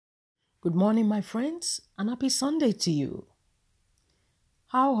Good morning, my friends, and happy Sunday to you.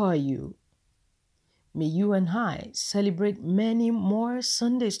 How are you? May you and I celebrate many more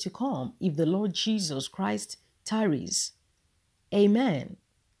Sundays to come if the Lord Jesus Christ tarries. Amen.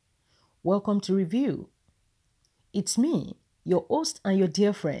 Welcome to Review. It's me, your host and your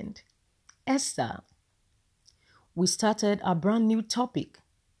dear friend, Esther. We started a brand new topic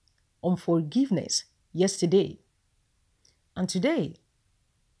on forgiveness yesterday, and today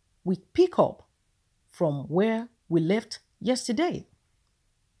we pick up from where we left yesterday.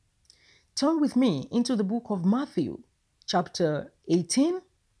 Turn with me into the book of Matthew, chapter 18,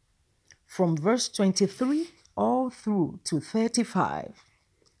 from verse 23 all through to 35.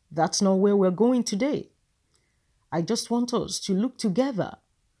 That's not where we're going today. I just want us to look together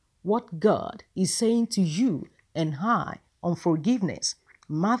what God is saying to you and I on forgiveness.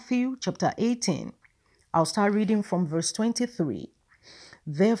 Matthew chapter 18. I'll start reading from verse 23.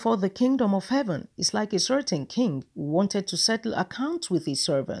 Therefore, the kingdom of heaven is like a certain king who wanted to settle accounts with his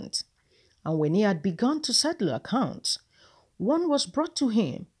servant. And when he had begun to settle accounts, one was brought to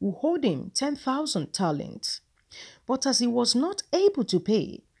him who owed him 10,000 talents. But as he was not able to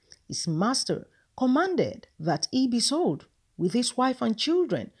pay, his master commanded that he be sold with his wife and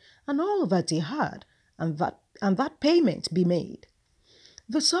children and all that he had, and that payment be made.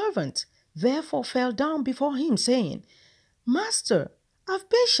 The servant therefore fell down before him, saying, Master, have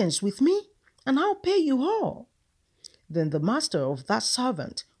patience with me, and I'll pay you all. Then the master of that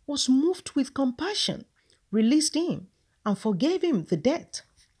servant was moved with compassion, released him, and forgave him the debt.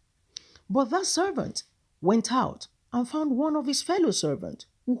 But that servant went out and found one of his fellow servants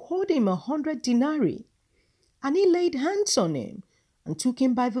who owed him 100 denarii, and he laid hands on him and took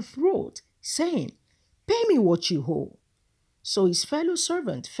him by the throat, saying, Pay me what you owe. So his fellow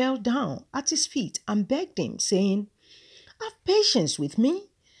servant fell down at his feet and begged him, saying, Have patience with me,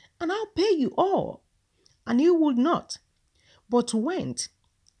 and I'll pay you all. And he would not, but went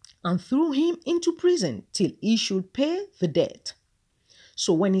and threw him into prison till he should pay the debt.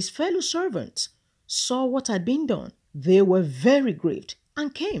 So when his fellow servants saw what had been done, they were very grieved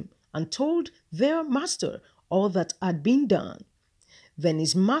and came and told their master all that had been done. Then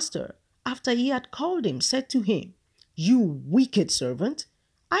his master, after he had called him, said to him, You wicked servant,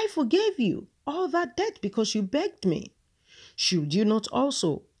 I forgave you all that debt because you begged me. Should you not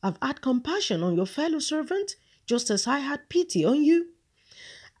also have had compassion on your fellow servant, just as I had pity on you?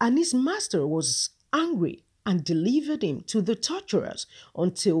 And his master was angry and delivered him to the torturers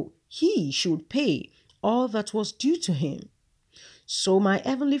until he should pay all that was due to him. So my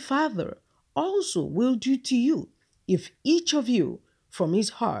heavenly Father also will do to you if each of you from his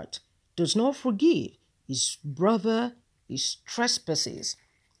heart does not forgive his brother his trespasses.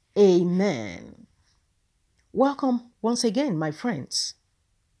 Amen. Welcome once again, my friends.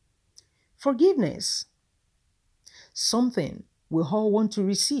 Forgiveness, something we all want to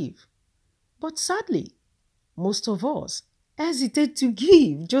receive, but sadly, most of us hesitate to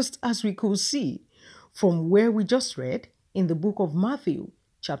give, just as we could see from where we just read in the book of Matthew,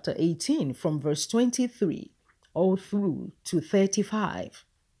 chapter 18, from verse 23 all through to 35.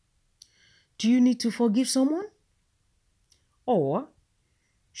 Do you need to forgive someone? Or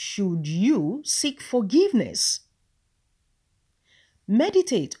should you seek forgiveness?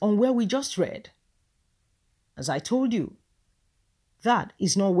 Meditate on where we just read. As I told you, that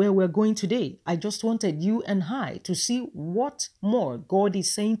is not where we're going today. I just wanted you and I to see what more God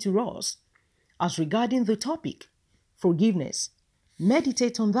is saying to us as regarding the topic, forgiveness.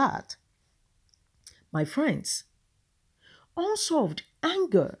 Meditate on that. My friends, unsolved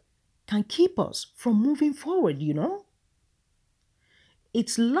anger can keep us from moving forward,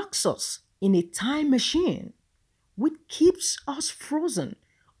 It locks us in a time machine which keeps us frozen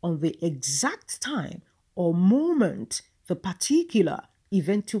on the exact time or moment the particular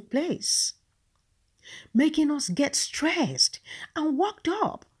event took place, making us get stressed and worked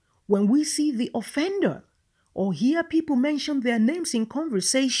up when we see the offender or hear people mention their names in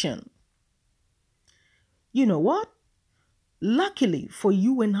conversation. You know what? Luckily for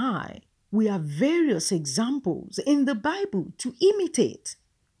you and I, we have various examples in the Bible to imitate.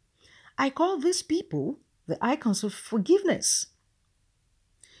 I call these people the icons of forgiveness.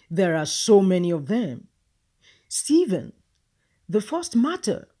 There are so many of them. Stephen, the first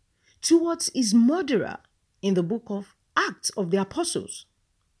martyr, towards his murderer in the book of Acts of the Apostles.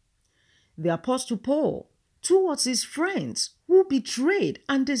 The Apostle Paul, towards his friends who betrayed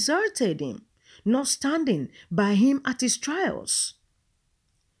and deserted him, not standing by him at his trials.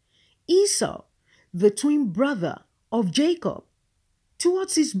 Esau, the twin brother of Jacob,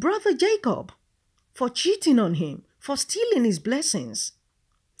 towards his brother Jacob, for cheating on him, for stealing his blessings.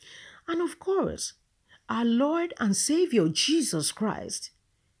 And of course, our Lord and Savior Jesus Christ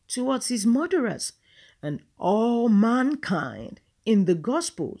towards his murderers and all mankind in the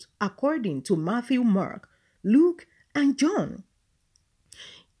Gospels according to Matthew, Mark, Luke, and John.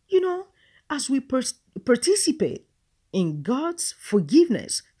 You know, as we participate in God's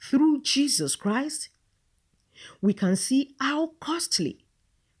forgiveness through Jesus Christ, we can see how costly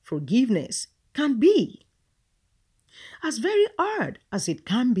forgiveness can be. As very hard as it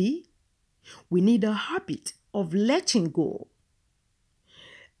can be, we need a habit of letting go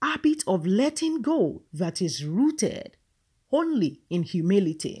that is rooted only in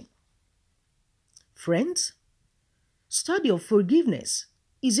humility. Friends, study of forgiveness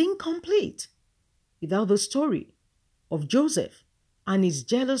is incomplete without the story of Joseph and his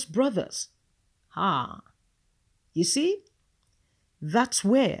jealous brothers. You see, that's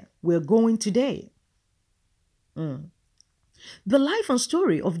where we're going today. The life and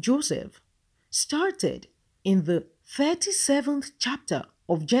story of Joseph started in the 37th chapter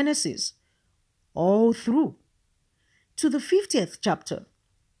of Genesis all through to the 50th chapter.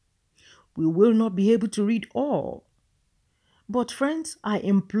 We will not be able to read all, but friends, I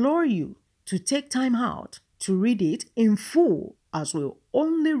implore you to take time out to read it in full, as we'll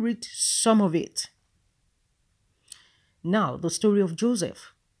only read some of it. Now, the story of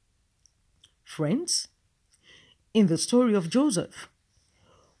Joseph. Friends, in the story of Joseph,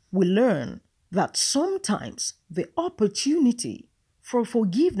 we learn that sometimes the opportunity for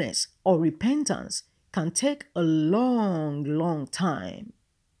forgiveness or repentance can take a long, long time.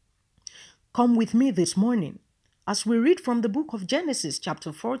 Come with me this morning as we read from the book of Genesis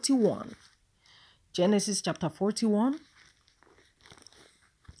chapter 41. Genesis chapter 41.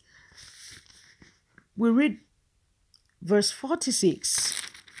 We read verse 46.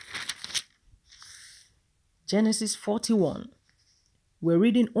 Genesis 41. We're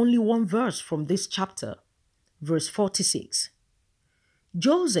reading only one verse from this chapter, verse 46.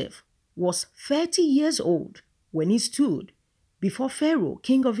 Joseph was 30 years old when he stood before Pharaoh,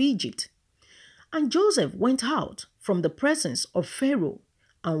 king of Egypt. And Joseph went out from the presence of Pharaoh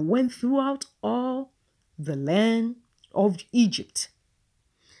and went throughout all the land of Egypt.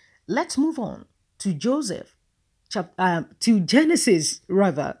 Let's move on to Genesis,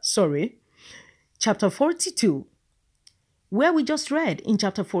 chapter 42. Where we just read in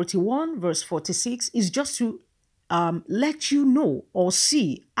chapter 41, verse 46, is just to let you know or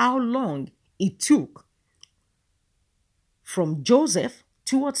see how long it took from Joseph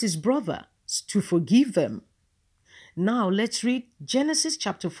towards his brother to forgive them. Now let's read Genesis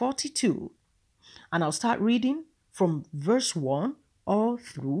chapter 42, and I'll start reading from verse 1 all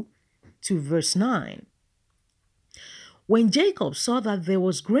through to verse 9. When Jacob saw that there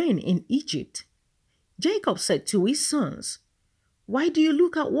was grain in Egypt, Jacob said to his sons, "Why do you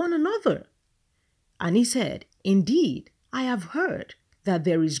look at one another?" And he said, "Indeed, I have heard that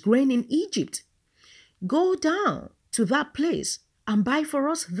there is grain in Egypt. Go down to that place and buy for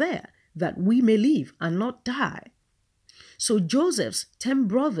us there, that we may live and not die." So Joseph's 10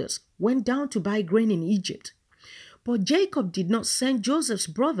 brothers went down to buy grain in Egypt. But Jacob did not send Joseph's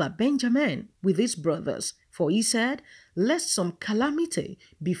brother Benjamin with his brothers, for he said, "Lest some calamity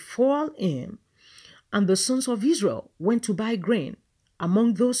befall him." And the sons of Israel went to buy grain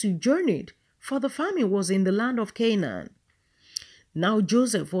among those who journeyed, for the famine was in the land of Canaan. Now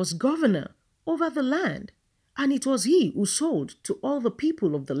Joseph was governor over the land, and it was he who sold to all the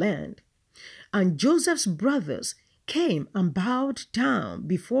people of the land. And Joseph's brothers came and bowed down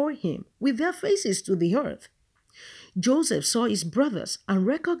before him with their faces to the earth. Joseph saw his brothers and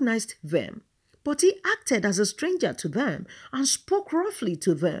recognized them, but he acted as a stranger to them and spoke roughly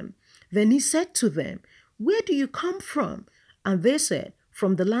to them. Then he said to them, "Where do you come from?" And they said,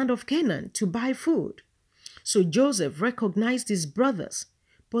 "From the land of Canaan to buy food." So Joseph recognized his brothers,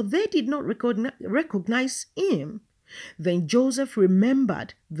 but they did not recognize him. Then Joseph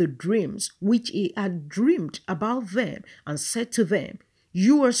remembered the dreams which he had dreamed about them and said to them,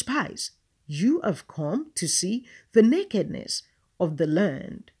 "You are spies. You have come to see the nakedness of the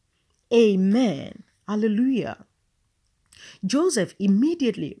land." Amen. Hallelujah. Joseph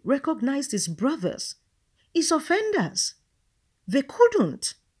immediately recognized his brothers, his offenders. They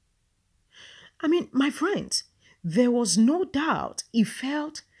couldn't. My friends, there was no doubt he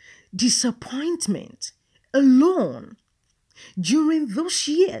felt disappointment, alone during those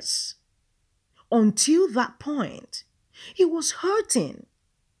years. Until that point, he was hurting.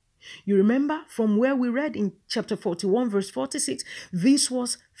 You remember from where we read in chapter 41, verse 46, this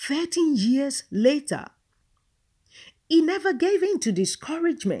was 13 years later. He never gave in to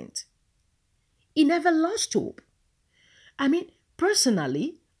discouragement. He never lost hope.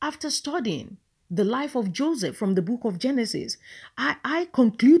 Personally, After studying the life of Joseph from the book of Genesis, I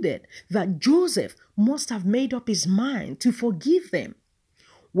concluded that Joseph must have made up his mind to forgive them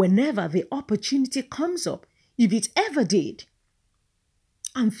whenever the opportunity comes up, if it ever did.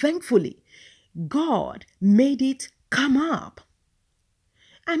 And thankfully, God made it come up.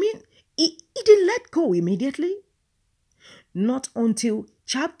 I mean, he didn't let go immediately. Not until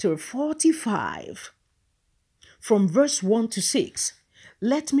chapter 45, from verse 1 to 6.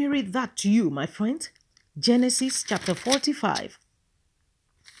 Let me read that to you, my friend. Genesis chapter 45.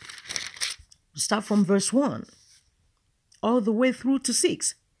 Start from verse 1 all the way through to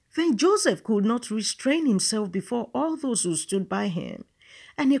 6. Then Joseph could not restrain himself before all those who stood by him,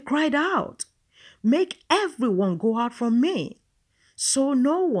 and he cried out, "Make everyone go out from me." So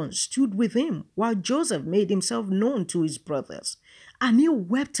no one stood with him while Joseph made himself known to his brothers. And he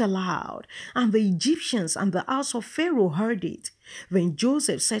wept aloud, and the Egyptians and the house of Pharaoh heard it. Then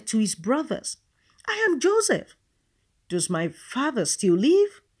Joseph said to his brothers, "I am Joseph. Does my father still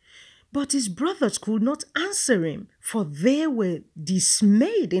live?" But his brothers could not answer him, for they were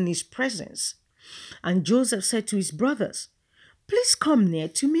dismayed in his presence. And Joseph said to his brothers, "Please come near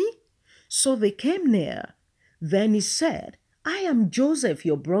to me." So they came near. Then he said, "I am Joseph,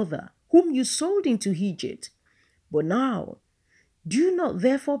 your brother, whom you sold into Egypt. But now, do not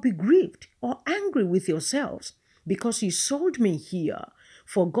therefore be grieved or angry with yourselves, because you sold me here,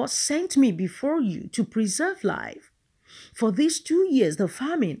 for God sent me before you to preserve life. For these 2 years the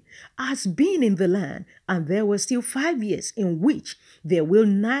famine has been in the land, and there were still 5 years in which there will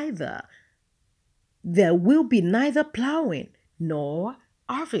be neither plowing nor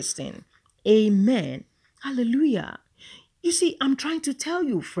harvesting." Amen. Hallelujah. You see, I'm trying to tell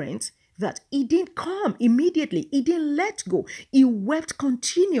you, friends, that he didn't come immediately. He didn't let go. He wept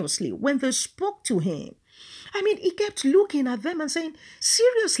continuously when they spoke to him. I mean, he kept looking at them and saying,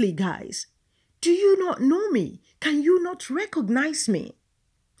 "Seriously, guys, do you not know me? Can you not recognize me?"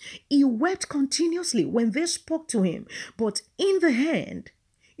 He wept continuously when they spoke to him. But in the end,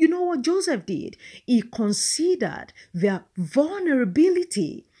 you know what Joseph did? He considered their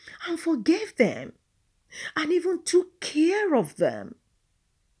vulnerability and forgave them, and even took care of them.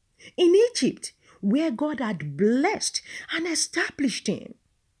 In Egypt, where God had blessed and established him.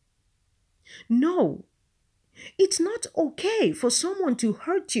 No, it's not okay for someone to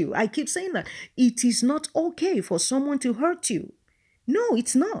hurt you. I keep saying that. It is not okay for someone to hurt you. No,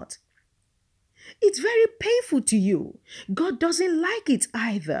 it's not. It's very painful to you. God doesn't like it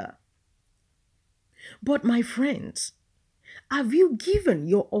either. But my friends, have you given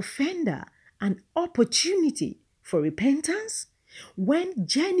your offender an opportunity for repentance when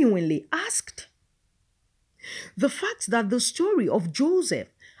genuinely asked? The fact that the story of Joseph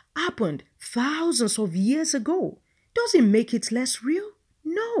happened thousands of years ago doesn't make it less real.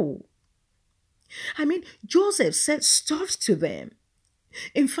 No. I mean, Joseph said stuff to them.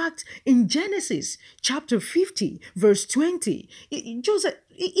 In fact, in Genesis chapter 50, verse 20, Joseph,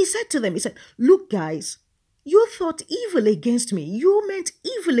 he said to them, he said, "Look, guys, you thought evil against me. You meant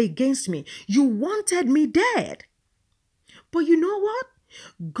evil against me. You wanted me dead. But you know what?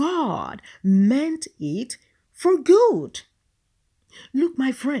 God meant it for good." Look,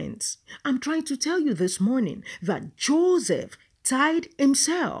 my friends, I'm trying to tell you this morning that Joseph tied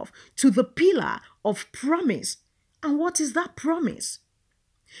himself to the pillar of promise. And what is that promise?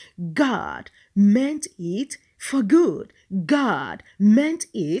 God meant it for good. God meant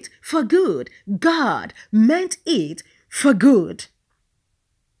it for good. God meant it for good.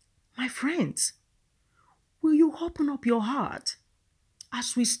 My friends, will you open up your heart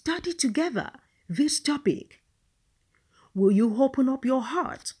as we study together this topic? Will you open up your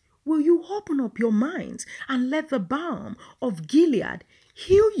heart? Will you open up your minds and let the balm of Gilead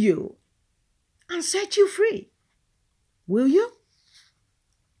heal you and set you free? Will you?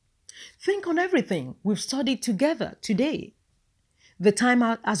 Think on everything we've studied together today. The time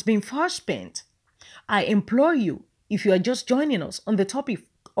has been far spent. I implore you, if you are just joining us on the topic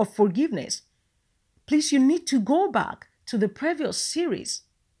of forgiveness, please, you need to go back to the previous series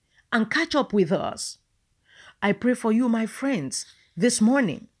and catch up with us. I pray for you, my friends, this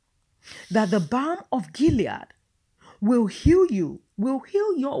morning, that the balm of Gilead will heal you, will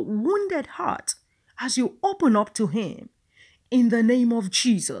heal your wounded heart as you open up to him in the name of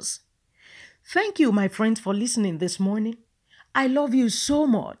Jesus. Thank you, my friends, for listening this morning. I love you so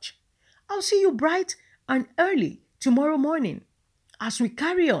much. I'll see you bright and early tomorrow morning as we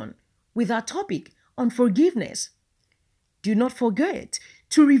carry on with our topic on forgiveness. Do not forget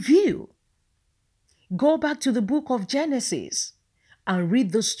to review. Go back to the book of Genesis and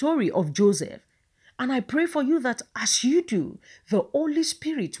read the story of Joseph And I pray for you that as you do, the Holy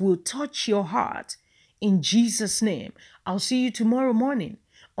Spirit will touch your heart. In Jesus' name, I'll see you tomorrow morning.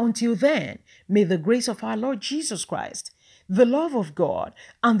 Until then, may the grace of our Lord Jesus Christ, the love of God,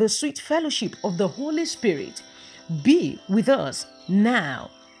 and the sweet fellowship of the Holy Spirit be with us now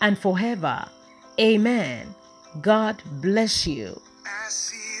and forever. Amen. God bless you. I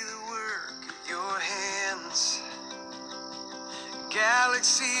see the work of your hands,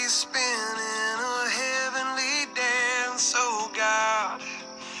 galaxies spinning a heavenly dance. Oh God,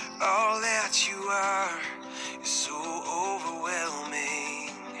 all that you are is so overwhelming.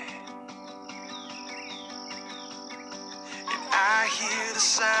 And I hear the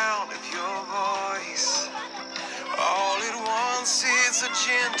sound of your voice. All at once it's a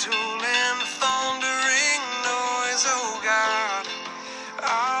gentle and thundering noise. Oh God,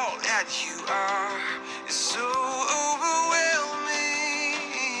 all that you are is so overwhelming.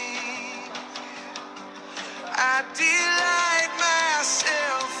 I delight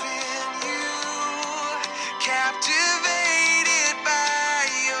myself in you, captivated by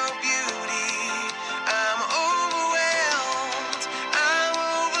your beauty. I'm overwhelmed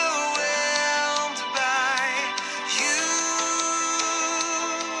by you.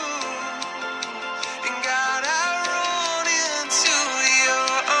 And God, I run into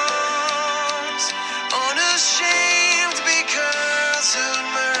your arms, unashamed because of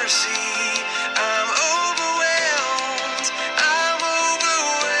mercy. I'm overwhelmed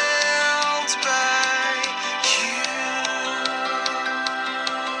by you.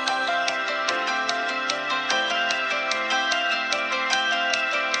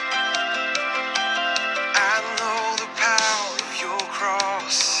 I know the power of your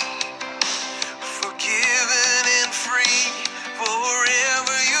cross, forgiven and free.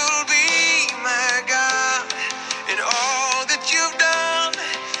 Forever you'll be my God, and all that you've done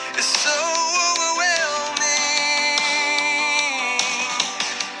is so overwhelming.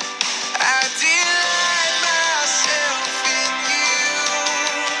 I delight myself in you,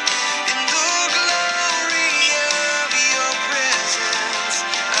 in the glory of your presence.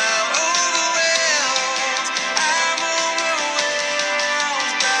 I'm overwhelmed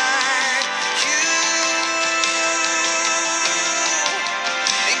by you.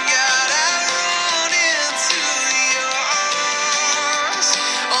 And God, I run into your arms,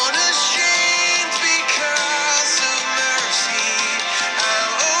 unashamed because of mercy.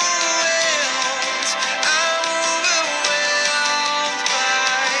 I'm overwhelmed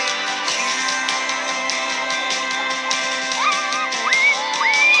by you.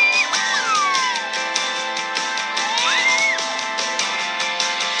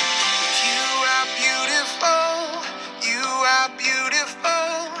 Are beautiful, you are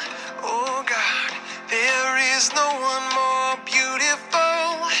beautiful. Oh God, there is no one more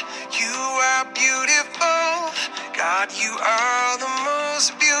beautiful. You are beautiful, God, you are the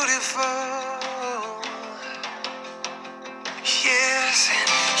most beautiful.